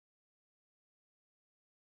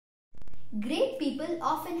Great people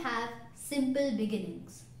often have simple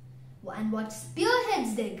beginnings. And what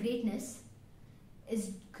spearheads their greatness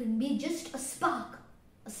can be just a spark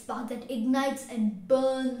that ignites and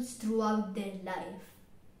burns throughout their life.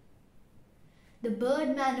 The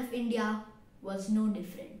Birdman of India was no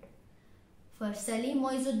different. For Salim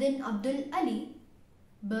Abdul Ali,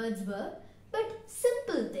 birds were but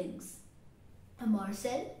simple things. A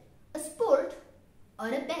morsel, a sport, or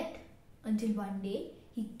a pet, until one day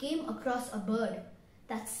he came across a bird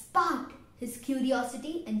that sparked his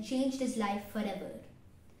curiosity and changed his life forever.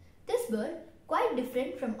 This bird, quite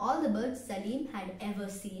different from all the birds Salim had ever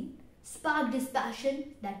seen, sparked his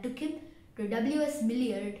passion that took him to W.S.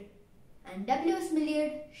 Milliard, and W.S.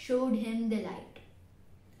 Milliard showed him the light.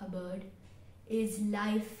 A bird is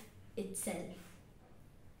life itself.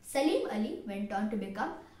 Salim Ali went on to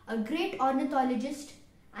become a great ornithologist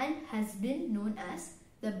and has been known as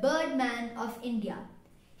the Birdman of India.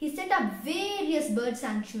 He set up various bird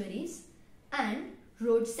sanctuaries and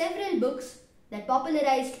wrote several books that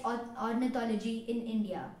popularized ornithology in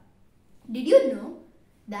India. Did you know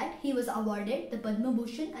that he was awarded the Padma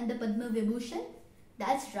Bhushan and the Padma Vibhushan?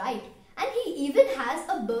 That's right, and he even has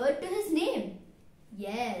a bird to his name.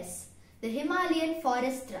 Yes, the Himalayan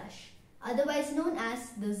forest thrush, otherwise known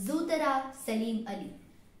as the Zootara Salim Ali.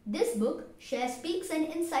 This book shares peeks and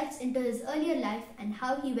insights into his earlier life and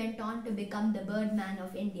how he went on to become the Birdman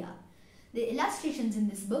of India. The illustrations in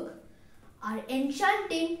this book are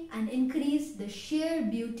enchanting and increase the sheer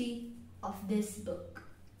beauty of this book.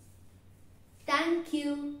 Thank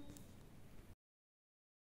you.